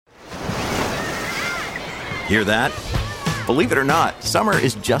Hear that? Believe it or not, summer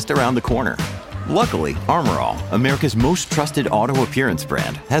is just around the corner. Luckily, Armor All, America's most trusted auto appearance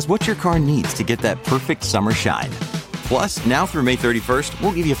brand, has what your car needs to get that perfect summer shine. Plus, now through May 31st,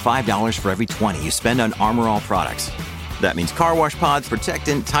 we'll give you $5 for every $20 you spend on Armor All products. That means car wash pods,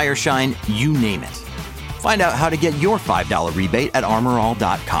 protectant, tire shine, you name it. Find out how to get your $5 rebate at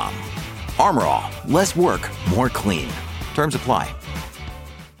armorall.com. Armor All, less work, more clean. Terms apply.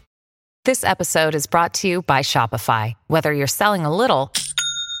 This episode is brought to you by Shopify. Whether you're selling a little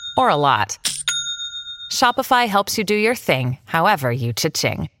or a lot, Shopify helps you do your thing, however you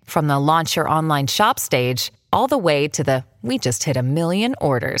cha-ching. From the launch your online shop stage, all the way to the we just hit 1 million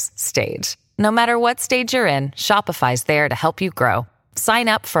orders stage. No matter what stage you're in, Shopify's there to help you grow. Sign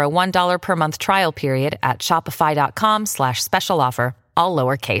up for a $1 per month trial period at shopify.com/special offer, all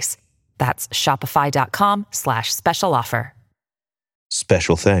lowercase. That's shopify.com/special offer.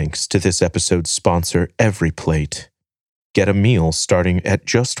 Special thanks to this episode's sponsor, EveryPlate. Get a meal starting at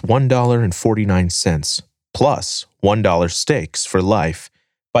just $1.49, plus $1 steaks for life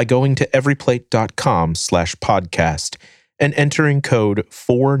by going to everyplate.com/podcast and entering code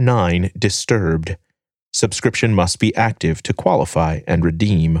 49DISTURBED. Subscription must be active to qualify and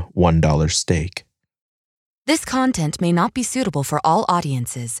redeem $1 steak. This content may not be suitable for all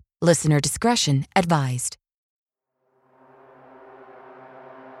audiences. Listener discretion advised.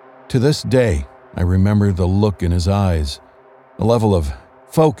 To this day, I remember the look in his eyes, a level of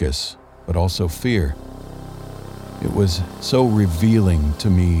focus, but also fear. It was so revealing to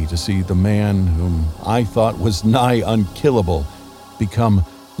me to see the man whom I thought was nigh unkillable become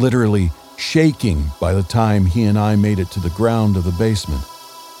literally shaking by the time he and I made it to the ground of the basement.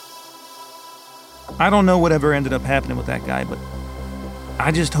 I don't know whatever ended up happening with that guy, but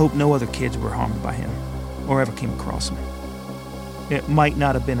I just hope no other kids were harmed by him or ever came across him. It might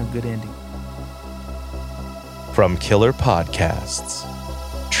not have been a good ending. From Killer Podcasts,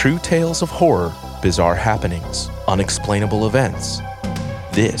 true tales of horror, bizarre happenings, unexplainable events.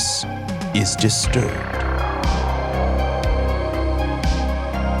 This is Disturbed.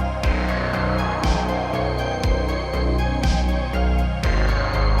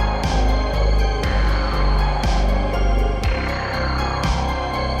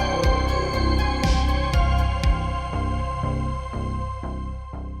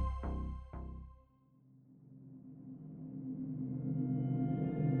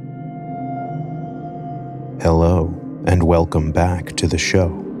 Hello, and welcome back to the show.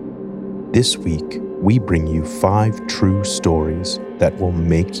 This week, we bring you 5 true stories that will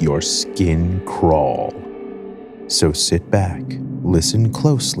make your skin crawl. So sit back, listen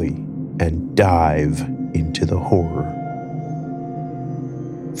closely, and dive into the horror.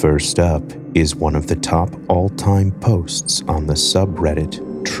 First up is one of the top all-time posts on the subreddit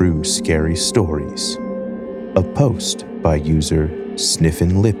True Scary Stories. A post by user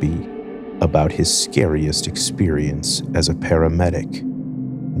Sniffin' Lippy about his scariest experience as a paramedic,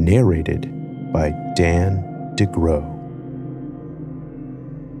 narrated by Dan DeGrow.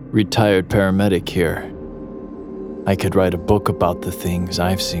 Retired paramedic here. I could write a book about the things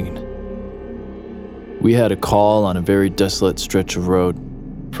I've seen. We had a call on a very desolate stretch of road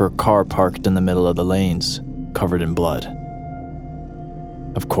for a car parked in the middle of the lanes, covered in blood.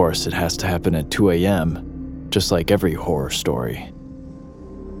 Of course, it has to happen at 2 a.m., just like every horror story.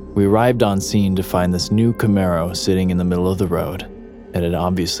 We arrived on scene to find this new Camaro sitting in the middle of the road. It had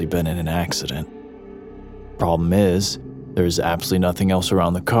obviously been in an accident. Problem is, there is absolutely nothing else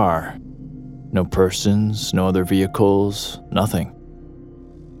around the car. No persons, no other vehicles, nothing.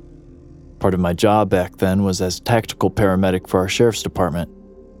 Part of my job back then was as tactical paramedic for our sheriff's department,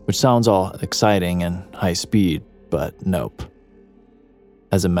 which sounds all exciting and high speed, but nope.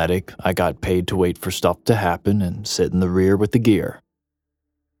 As a medic, I got paid to wait for stuff to happen and sit in the rear with the gear.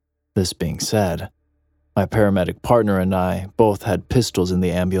 This being said, my paramedic partner and I both had pistols in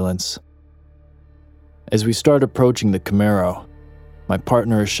the ambulance. As we start approaching the Camaro, my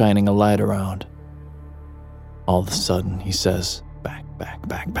partner is shining a light around. All of a sudden, he says, "Back, back,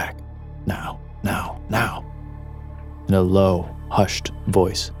 back, back. Now, now, now," in a low, hushed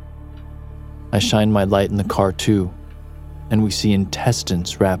voice. I shine my light in the car too, and we see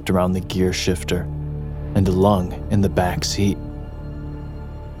intestines wrapped around the gear shifter and a lung in the back seat.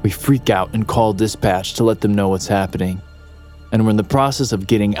 We freak out and call dispatch to let them know what's happening, and we're in the process of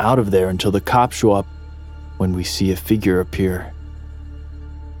getting out of there until the cops show up when we see a figure appear.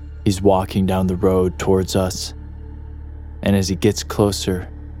 He's walking down the road towards us, and as he gets closer,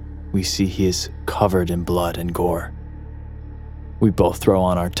 we see he is covered in blood and gore. We both throw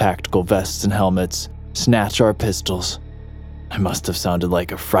on our tactical vests and helmets, snatch our pistols, I must have sounded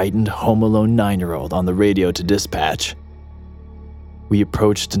like a frightened Home Alone 9-year-old on the radio to dispatch. We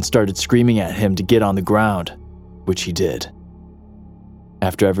approached and started screaming at him to get on the ground, which he did.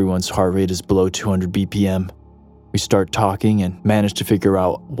 After everyone's heart rate is below 200 BPM, we start talking and managed to figure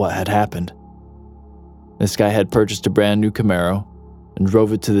out what had happened. This guy had purchased a brand new Camaro and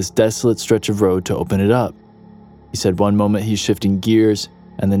drove it to this desolate stretch of road to open it up. He said one moment he's shifting gears,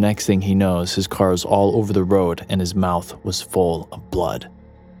 and the next thing he knows, his car is all over the road and his mouth was full of blood.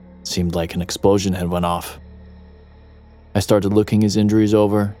 It seemed like an explosion had went off. I started looking his injuries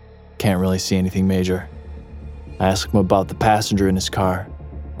over. Can't really see anything major. I asked him about the passenger in his car,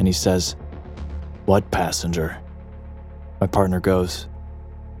 and he says, "What passenger?" My partner goes,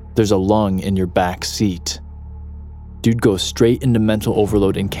 "There's a lung in your back seat." Dude goes straight into mental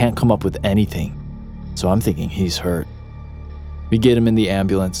overload and can't come up with anything, so I'm thinking he's hurt. We get him in the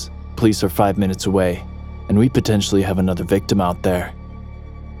ambulance, police are 5 minutes away, and we potentially have another victim out there.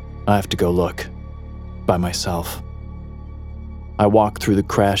 I have to go look, by myself. I walk through the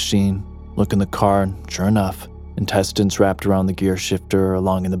crash scene, look in the car, and sure enough, intestines wrapped around the gear shifter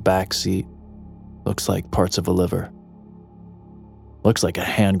along in the back seat. Looks like parts of a liver. Looks like a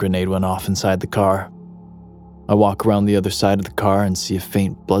hand grenade went off inside the car. I walk around the other side of the car and see a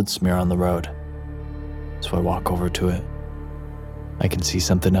faint blood smear on the road. So I walk over to it. I can see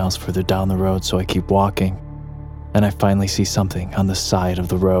something else further down the road, so I keep walking. And I finally see something on the side of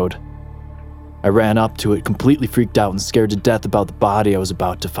the road. I ran up to it, completely freaked out and scared to death about the body I was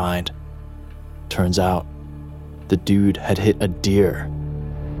about to find. Turns out, the dude had hit a deer.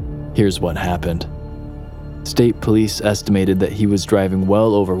 Here's what happened. State police estimated that he was driving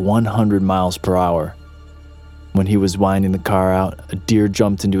well over 100 miles per hour. When he was winding the car out, a deer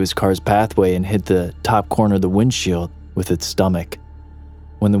jumped into his car's pathway and hit the top corner of the windshield with its stomach.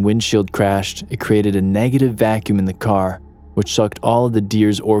 When the windshield crashed, it created a negative vacuum in the car, which sucked all of the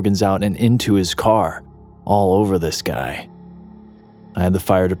deer's organs out and into his car, all over this guy. I had the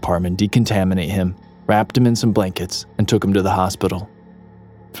fire department decontaminate him, wrapped him in some blankets, and took him to the hospital.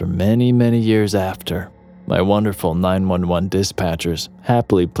 For many, many years after, my wonderful 911 dispatchers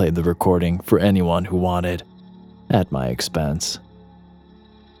happily played the recording for anyone who wanted, at my expense.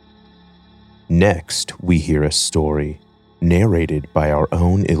 Next, we hear a story narrated by our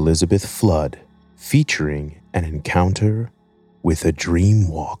own Elizabeth Flood, featuring an encounter with a dream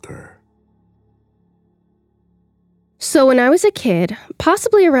walker. So when I was a kid,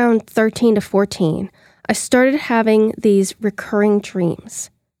 possibly around 13 to 14, I started having these recurring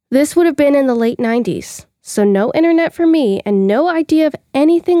dreams. This would have been in the late 90s, so no internet for me and no idea of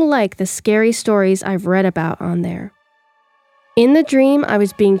anything like the scary stories I've read about on there. In the dream, I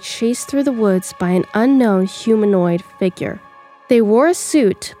was being chased through the woods by an unknown humanoid figure. They wore a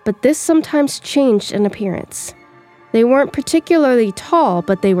suit, but this sometimes changed in appearance. They weren't particularly tall,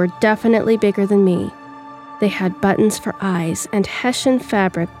 but they were definitely bigger than me. They had buttons for eyes and Hessian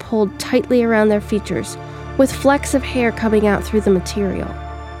fabric pulled tightly around their features, with flecks of hair coming out through the material.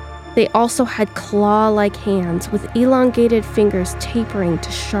 They also had claw-like hands with elongated fingers tapering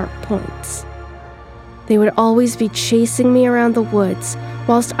to sharp points. They would always be chasing me around the woods,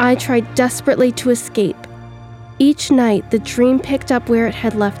 whilst I tried desperately to escape. Each night, the dream picked up where it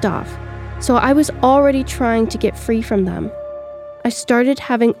had left off, so I was already trying to get free from them. I started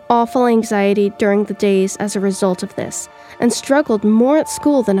having awful anxiety during the days as a result of this, and struggled more at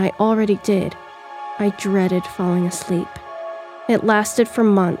school than I already did. I dreaded falling asleep. It lasted for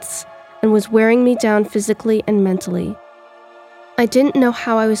months, and was wearing me down physically and mentally. I didn't know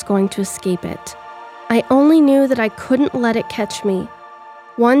how I was going to escape it. I only knew that I couldn't let it catch me.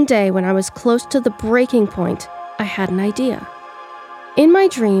 One day, when I was close to the breaking point, I had an idea. In my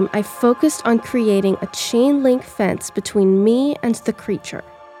dream, I focused on creating a chain-link fence between me and the creature.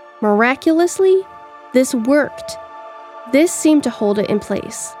 Miraculously, this worked. This seemed to hold it in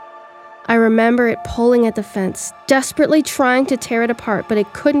place. I remember it pulling at the fence, desperately trying to tear it apart, but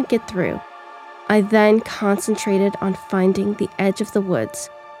it couldn't get through. I then concentrated on finding the edge of the woods,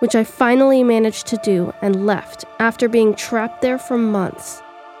 which I finally managed to do and left after being trapped there for months.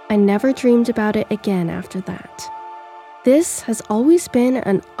 I never dreamed about it again after that. This has always been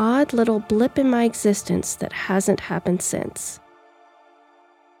an odd little blip in my existence that hasn't happened since.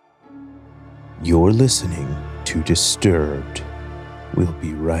 You're listening to Disturbed. We'll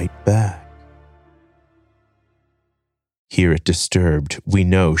be right back. Here at Disturbed, we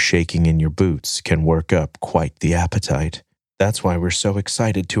know shaking in your boots can work up quite the appetite. That's why we're so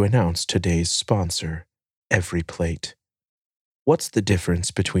excited to announce today's sponsor, EveryPlate. What's the difference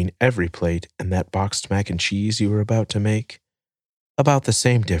between EveryPlate and that boxed mac and cheese you were about to make? About the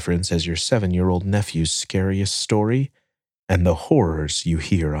same difference as your 7-year-old nephew's scariest story and the horrors you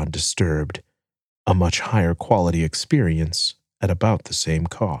hear on Disturbed. A much higher quality experience at about the same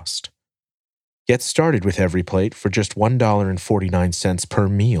cost. Get started with EveryPlate for just $1.49 per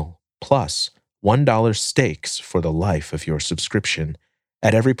meal, plus $1 steaks for the life of your subscription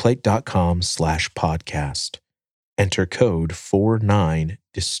at everyplate.com/podcast. Enter code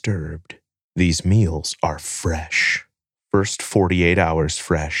 49DISTURBED. These meals are fresh. First 48 hours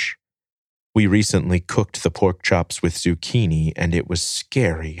fresh. We recently cooked the pork chops with zucchini, and it was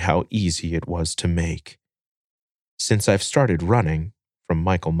scary how easy it was to make. Since I've started running, from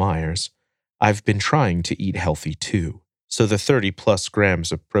Michael Myers, I've been trying to eat healthy too, so the 30-plus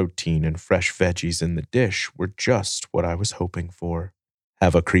grams of protein and fresh veggies in the dish were just what I was hoping for.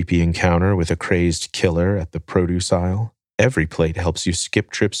 Have a creepy encounter with a crazed killer at the produce aisle? EveryPlate helps you skip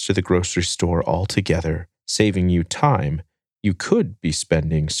trips to the grocery store altogether, saving you time you could be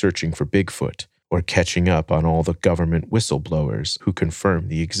spending searching for Bigfoot or catching up on all the government whistleblowers who confirm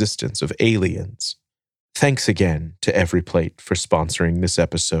the existence of aliens. Thanks again to EveryPlate for sponsoring this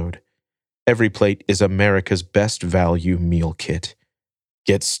episode. EveryPlate is America's best value meal kit.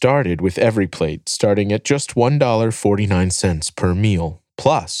 Get started with EveryPlate starting at just $1.49 per meal,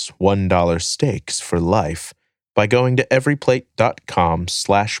 plus $1 steaks for life by going to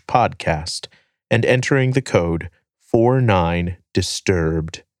everyplate.com/podcast and entering the code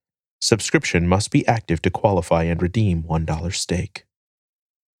 49DISTURBED. Subscription must be active to qualify and redeem $1 steak.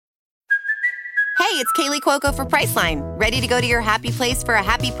 Hey, it's Kaylee Cuoco for Priceline. Ready to go to your happy place for a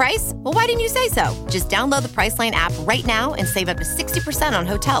happy price? Well, why didn't you say so? Just download the Priceline app right now and save up to 60% on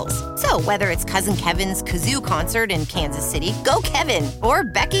hotels. So whether it's Cousin Kevin's Kazoo Concert in Kansas City, go Kevin, or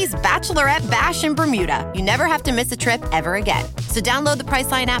Becky's Bachelorette Bash in Bermuda, you never have to miss a trip ever again. So download the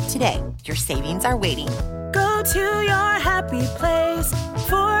Priceline app today. Your savings are waiting. Go to your happy place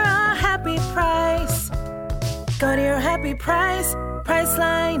for a happy price. Go to your happy price,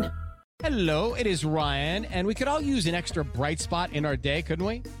 Priceline. Hello, it is Ryan, and we could all use an extra bright spot in our day, couldn't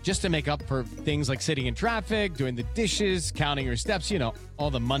we? Just to make up for things like sitting in traffic, doing the dishes, counting your steps, you know,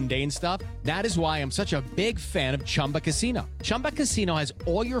 all the mundane stuff. That is why I'm such a big fan of Chumba Casino. Chumba Casino has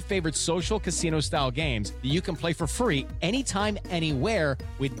all your favorite social casino-style games that you can play for free anytime, anywhere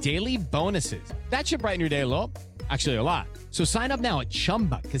with daily bonuses. That should brighten your day a little. Actually, a lot. So sign up now at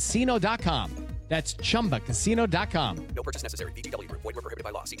ChumbaCasino.com. That's ChumbaCasino.com. No purchase necessary. VGW Group. Void where prohibited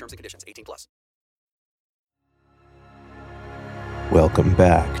by law. See terms and conditions. 18+. Welcome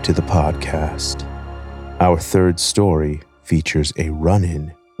back to the podcast. Our third story features a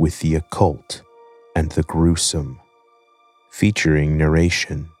run-in with the occult and the gruesome, featuring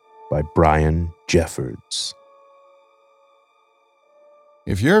narration by Brian Jeffords.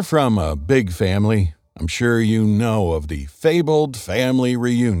 If you're from a big family, I'm sure you know of the fabled family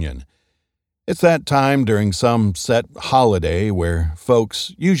reunion. It's that time during some set holiday where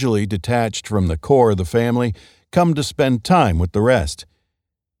folks, usually detached from the core of the family, come to spend time with the rest.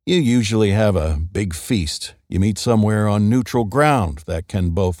 You usually have a big feast. You meet somewhere on neutral ground that can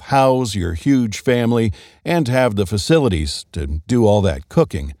both house your huge family and have the facilities to do all that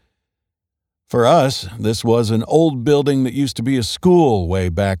cooking. For us, this was an old building that used to be a school way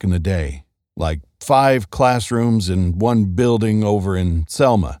back in the day, like 5 classrooms in one building over in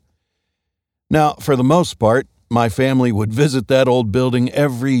Selma. Now, for the most part, my family would visit that old building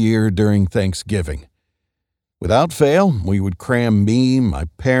every year during Thanksgiving. Without fail, we would cram me, my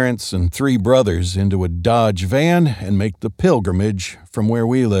parents, and 3 brothers into a Dodge van and make the pilgrimage from where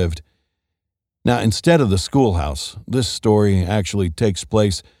we lived. Now, instead of the schoolhouse, this story actually takes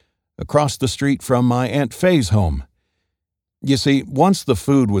place across the street from my Aunt Faye's home. You see, once the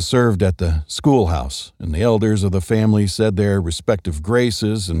food was served at the schoolhouse, and the elders of the family said their respective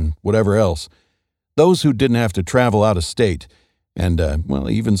graces and whatever else, those who didn't have to travel out of state, and,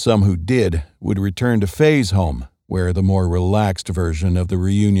 even some who did, would return to Faye's home, where the more relaxed version of the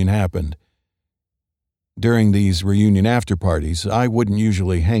reunion happened. During these reunion after-parties, I wouldn't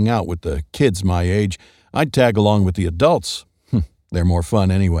usually hang out with the kids my age. I'd tag along with the adults. They're more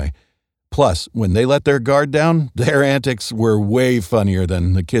fun anyway. Plus, when they let their guard down, their antics were way funnier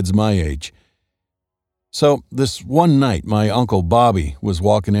than the kids my age. So, this one night, my Uncle Bobby was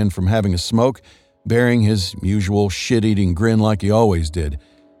walking in from having a smoke, bearing his usual shit-eating grin like he always did.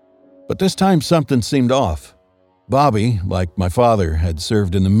 But this time something seemed off. Bobby, like my father, had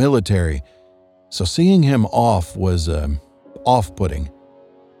served in the military, so seeing him off was off-putting.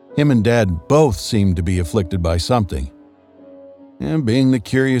 Him and Dad both seemed to be afflicted by something. And being the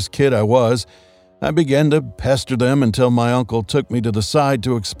curious kid I was, I began to pester them until my uncle took me to the side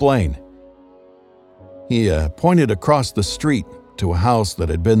to explain. He pointed across the street to a house that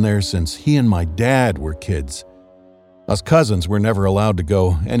had been there since he and my dad were kids. Us cousins were never allowed to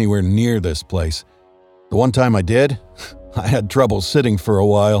go anywhere near this place. The one time I did, I had trouble sitting for a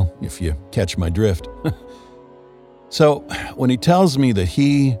while, if you catch my drift. So, when he tells me that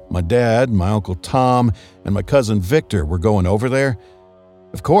he, my dad, my Uncle Tom, and my cousin Victor were going over there,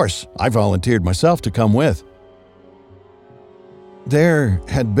 of course, I volunteered myself to come with. There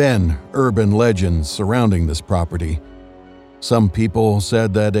had been urban legends surrounding this property. Some people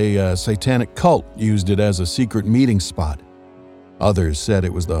said that a satanic cult used it as a secret meeting spot. Others said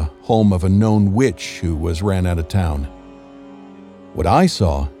it was the home of a known witch who ran out of town. What I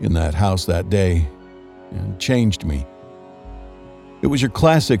saw in that house that day changed me. It was your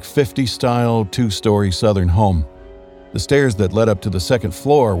classic 50s-style 2-story southern home. The stairs that led up to the second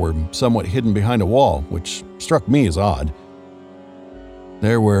floor were somewhat hidden behind a wall, which struck me as odd.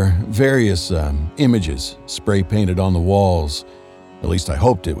 There were various images spray-painted on the walls. At least I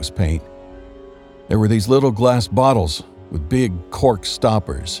hoped it was paint. There were these little glass bottles with big cork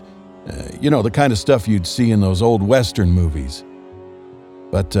stoppers. The kind of stuff you'd see in those old Western movies.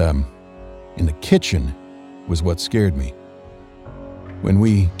 But in the kitchen was what scared me. When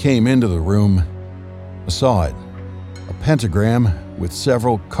we came into the room, I saw it. A pentagram with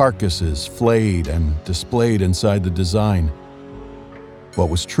several carcasses flayed and displayed inside the design. What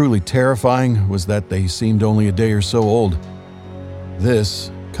was truly terrifying was that they seemed only a day or so old.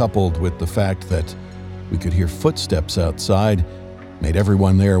 This, coupled with the fact that we could hear footsteps outside, made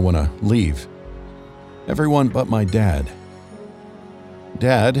everyone there want to leave. Everyone but my dad.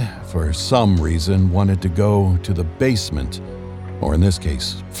 Dad, for some reason, wanted to go to the basement, or in this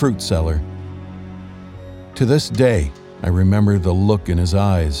case, fruit cellar. To this day, I remember the look in his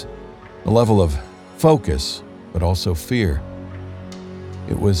eyes, the level of focus, but also fear.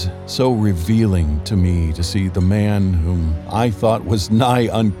 It was so revealing to me to see the man whom I thought was nigh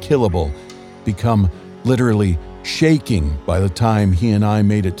unkillable become literally shaking by the time he and I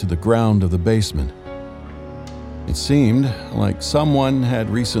made it to the ground of the basement. It seemed like someone had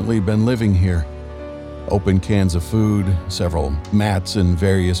recently been living here. Open cans of food, several mats in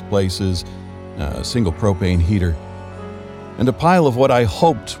various places, a single propane heater, and a pile of what I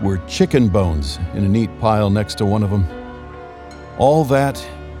hoped were chicken bones in a neat pile next to one of them. All that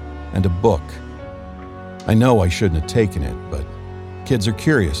and a book. I know I shouldn't have taken it, but kids are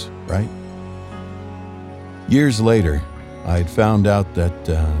curious, right? Years later, I had found out that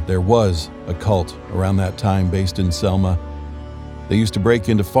there was a cult around that time based in Selma. They used to break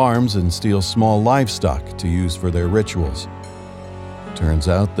into farms and steal small livestock to use for their rituals. Turns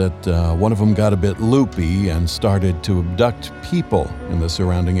out that one of them got a bit loopy and started to abduct people in the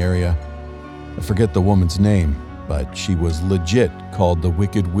surrounding area. I forget the woman's name, but she was legit called the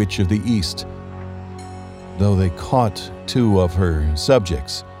Wicked Witch of the East. Though they caught 2 of her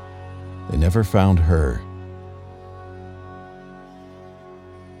subjects, they never found her.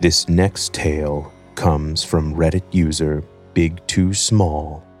 This next tale comes from Reddit user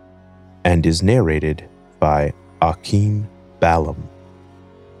Big2Small and is narrated by Akeem Balam.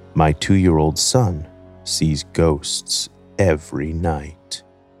 My 2-year-old son sees ghosts every night.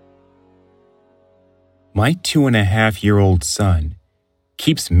 My 2.5-year-old son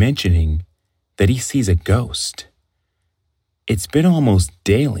keeps mentioning that he sees a ghost. It's been almost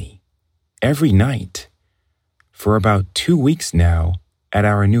daily, every night, for about 2 weeks now at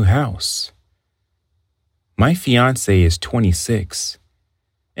our new house. My fiancé is 26,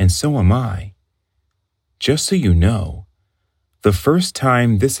 and so am I. Just so you know, the first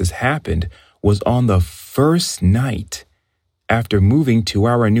time this has happened was on the first night after moving to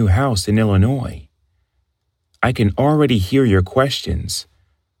our new house in Illinois. I can already hear your questions,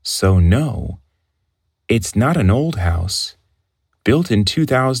 so no, it's not an old house, built in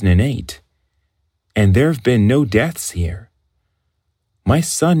 2008, and there have been no deaths here. My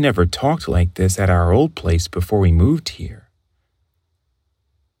son never talked like this at our old place before we moved here.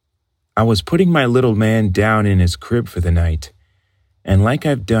 I was putting my little man down in his crib for the night, and like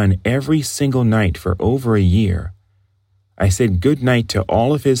I've done every single night for over a year, I said goodnight to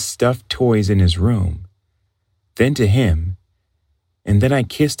all of his stuffed toys in his room, then to him, and then I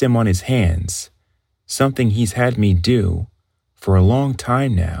kissed him on his hands, something he's had me do for a long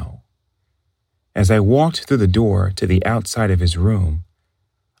time now. As I walked through the door to the outside of his room,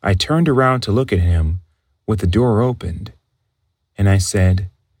 I turned around to look at him with the door opened, and I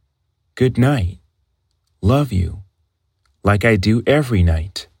said, "Good night, love you," like I do every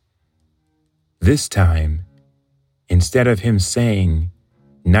night. This time, instead of him saying,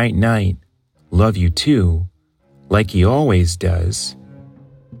 "Night, night, love you too," like he always does,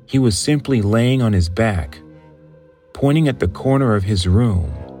 he was simply laying on his back, pointing at the corner of his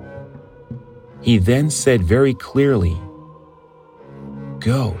room. He then said very clearly,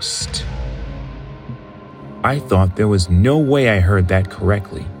 "Ghost." I thought there was no way I heard that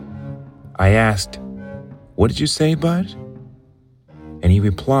correctly. I asked, "What did you say, bud?" And he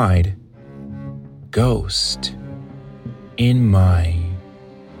replied, "Ghost in my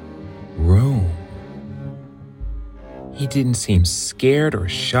room." He didn't seem scared or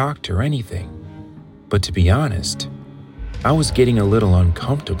shocked or anything, but to be honest, I was getting a little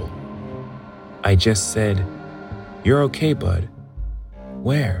uncomfortable. I just said, "You're okay, bud."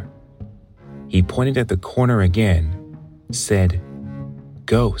 "Where?" He pointed at the corner again, said,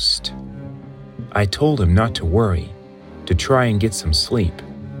 "Ghost." I told him not to worry, to try and get some sleep.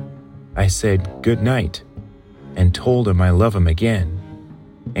 I said good night and told him I love him again,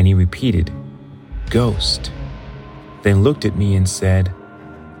 and he repeated, "Ghost," then looked at me and said,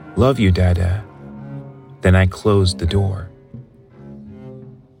 "Love you, Dada." Then I closed the door.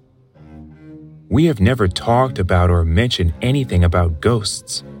 We have never talked about or mentioned anything about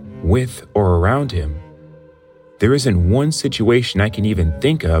ghosts with or around him. There isn't one situation I can even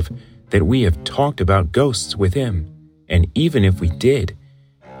think of that we have talked about ghosts with him, and even if we did,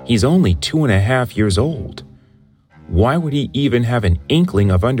 he's only 2.5 years old. Why would he even have an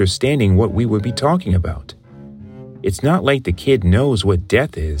inkling of understanding what we would be talking about? It's not like the kid knows what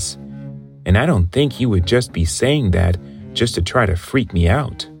death is, and I don't think he would just be saying that just to try to freak me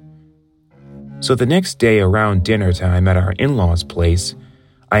out. So the next day around dinner time at our in-laws' place,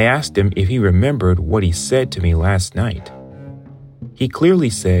 I asked him if he remembered what he said to me last night. He clearly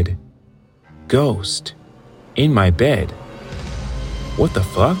said, "Ghost, in my bed." What the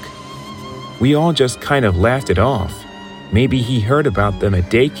fuck? We all just kind of laughed it off. Maybe he heard about them at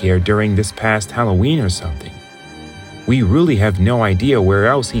daycare during this past Halloween or something. We really have no idea where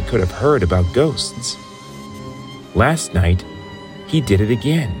else he could have heard about ghosts. Last night, he did it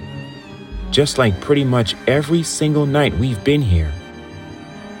again. Just like pretty much every single night we've been here.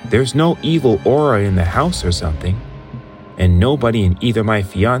 There's no evil aura in the house or something, and nobody in either my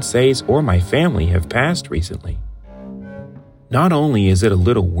fiancés or my family have passed recently. Not only is it a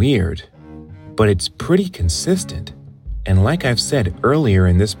little weird, but it's pretty consistent, and like I've said earlier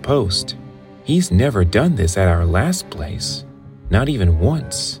in this post, he's never done this at our last place, not even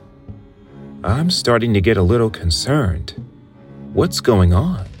once. I'm starting to get a little concerned. What's going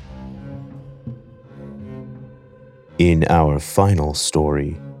on? In our final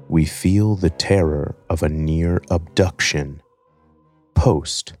story, we feel the terror of a near abduction.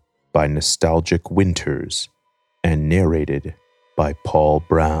 Post by Nostalgic Winters and narrated by Paul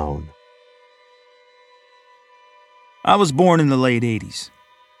Brown. I was born in the late 80s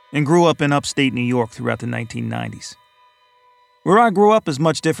and grew up in upstate New York throughout the 1990s. Where I grew up is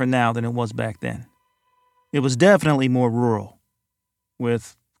much different now than it was back then. It was definitely more rural,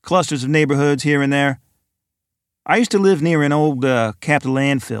 with clusters of neighborhoods here and there. I used to live near an old capped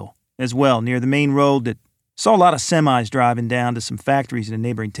landfill as well, near the main road that saw a lot of semis driving down to some factories in a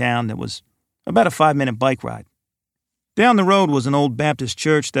neighboring town that was about a 5-minute bike ride. Down the road was an old Baptist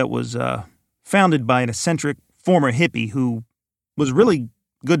church that was founded by an eccentric former hippie who was really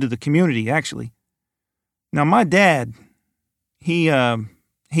good to the community, actually. Now, my dad, he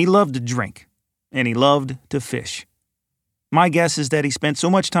loved to drink, and he loved to fish. My guess is that he spent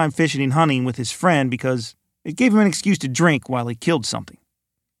so much time fishing and hunting with his friend because it gave him an excuse to drink while he killed something.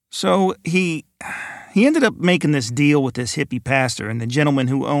 So he ended up making this deal with this hippie pastor and the gentleman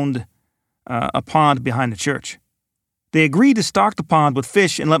who owned a pond behind the church. They agreed to stock the pond with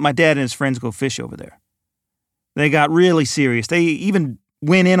fish and let my dad and his friends go fish over there. They got really serious. They even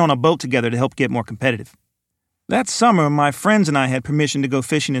went in on a boat together to help get more competitive. That summer, my friends and I had permission to go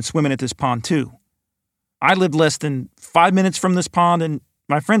fishing and swimming at this pond too. I lived less than 5 minutes from this pond, and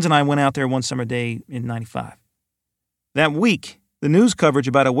my friends and I went out there one summer day in '95. That week, the news coverage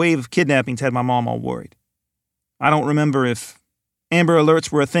about a wave of kidnappings had my mom all worried. I don't remember if Amber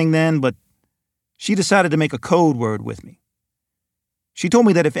Alerts were a thing then, but she decided to make a code word with me. She told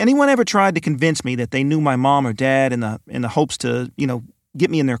me that if anyone ever tried to convince me that they knew my mom or dad in the hopes to, get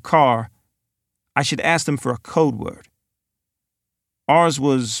me in their car, I should ask them for a code word. Ours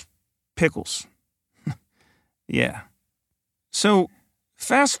was pickles. Yeah. So,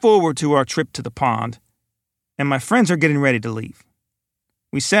 fast forward to our trip to the pond, and my friends are getting ready to leave.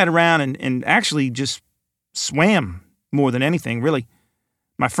 We sat around and actually just swam more than anything, really.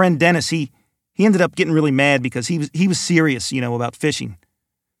 My friend Dennis, he ended up getting really mad because he was serious, about fishing.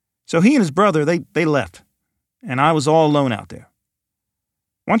 So he and his brother, they left, and I was all alone out there.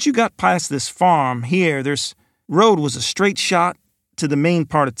 Once you got past this farm here, this road was a straight shot to the main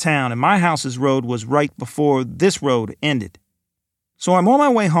part of town, and my house's road was right before this road ended. So I'm on my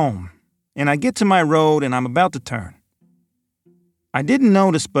way home, and I get to my road and I'm about to turn. I didn't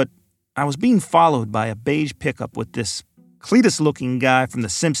notice, but I was being followed by a beige pickup with this Cletus-looking guy from The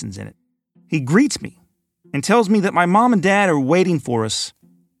Simpsons in it. He greets me and tells me that my mom and dad are waiting for us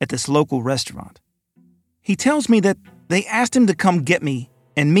at this local restaurant. He tells me that they asked him to come get me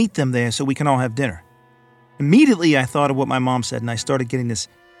and meet them there so we can all have dinner. Immediately, I thought of what my mom said, and I started getting this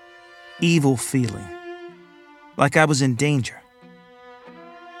evil feeling, like I was in danger.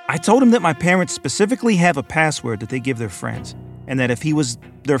 I told him that my parents specifically have a password that they give their friends, and that if he was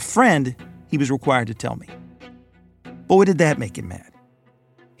their friend, he was required to tell me. Boy, did that make him mad.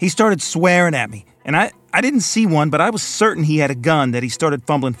 He started swearing at me, and I didn't see one, but I was certain he had a gun that he started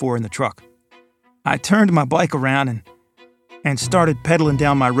fumbling for in the truck. I turned my bike around and started pedaling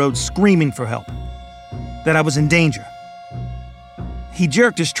down my road screaming for help, that I was in danger. He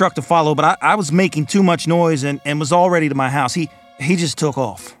jerked his truck to follow, but I was making too much noise and was already to my house. He just took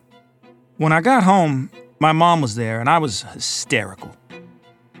off. When I got home, my mom was there, and I was hysterical.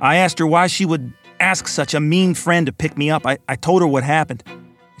 I asked her why she would ask such a mean friend to pick me up. I told her what happened.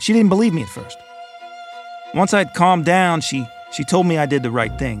 She didn't believe me at first. Once I'd calmed down, she told me I did the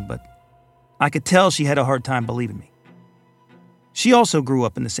right thing, but I could tell she had a hard time believing me. She also grew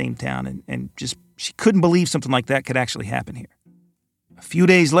up in the same town, and she couldn't believe something like that could actually happen here. A few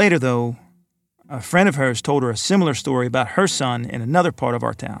days later, though, a friend of hers told her a similar story about her son in another part of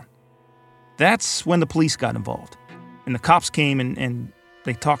our town. That's when the police got involved, and the cops came and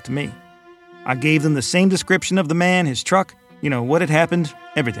they talked to me. I gave them the same description of the man, his truck, what had happened,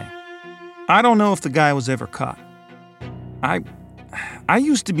 everything. I don't know if the guy was ever caught. I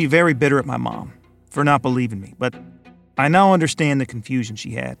used to be very bitter at my mom for not believing me, but I now understand the confusion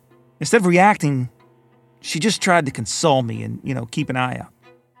she had. Instead of reacting, she just tried to console me and, keep an eye out.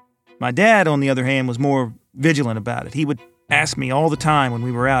 My dad, on the other hand, was more vigilant about it. He would ask me all the time when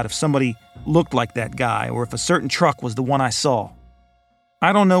we were out if somebody looked like that guy or if a certain truck was the one I saw.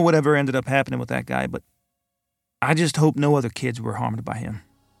 I don't know whatever ended up happening with that guy, but I just hope no other kids were harmed by him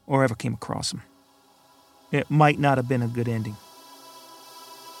or ever came across him. It might not have been a good ending.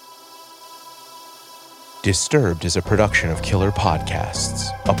 Disturbed is a production of Killer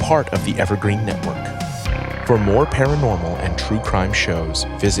Podcasts, a part of the Evergreen Network. For more paranormal and true crime shows,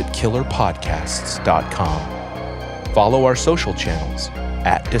 visit killerpodcasts.com. Follow our social channels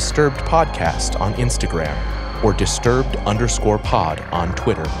at Disturbed Podcast on Instagram or Disturbed_pod on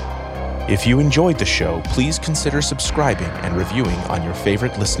Twitter. If you enjoyed the show, please consider subscribing and reviewing on your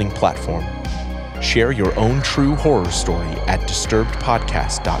favorite listening platform. Share your own true horror story at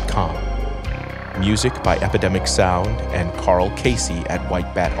disturbedpodcast.com. Music by Epidemic Sound and Carl Casey at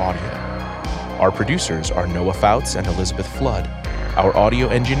White Bat Audio. Our producers are Noah Fouts and Elizabeth Flood. Our audio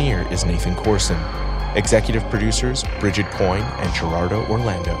engineer is Nathan Corson. Executive producers Bridget Coyne and Gerardo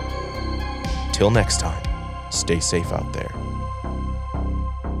Orlando. Till next time, stay safe out there.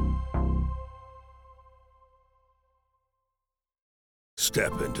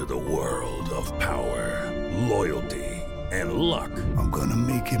 Step into the world of power, loyalty, and luck. I'm gonna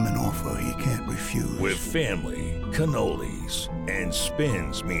make him an offer he can't refuse. With family, cannolis, and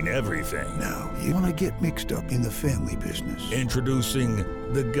spins mean everything. Now, you wanna get mixed up in the family business. Introducing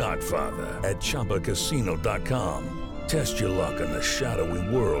The Godfather at ChumbaCasino.com. Test your luck in the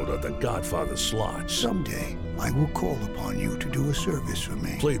shadowy world of The Godfather slot. Someday, I will call upon you to do a service for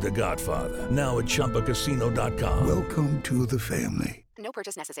me. Play The Godfather, now at ChumbaCasino.com. Welcome to the family. No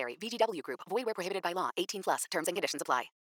purchase necessary. VGW Group. Void where prohibited by law. 18+. Terms and conditions apply.